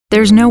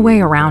There's no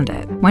way around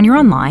it. When you're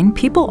online,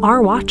 people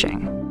are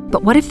watching.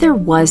 But what if there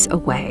was a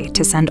way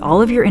to send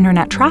all of your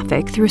internet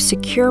traffic through a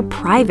secure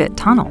private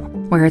tunnel,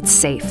 where it's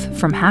safe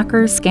from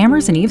hackers,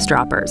 scammers, and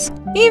eavesdroppers,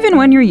 even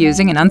when you're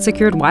using an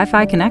unsecured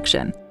Wi-Fi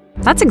connection?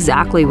 That's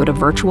exactly what a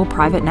virtual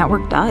private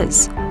network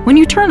does. When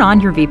you turn on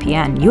your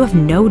VPN, you have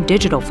no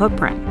digital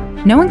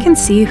footprint. No one can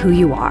see who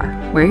you are,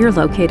 where you're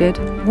located,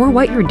 or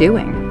what you're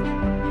doing.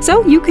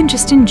 So you can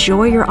just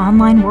enjoy your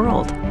online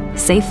world,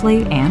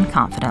 safely and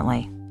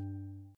confidently.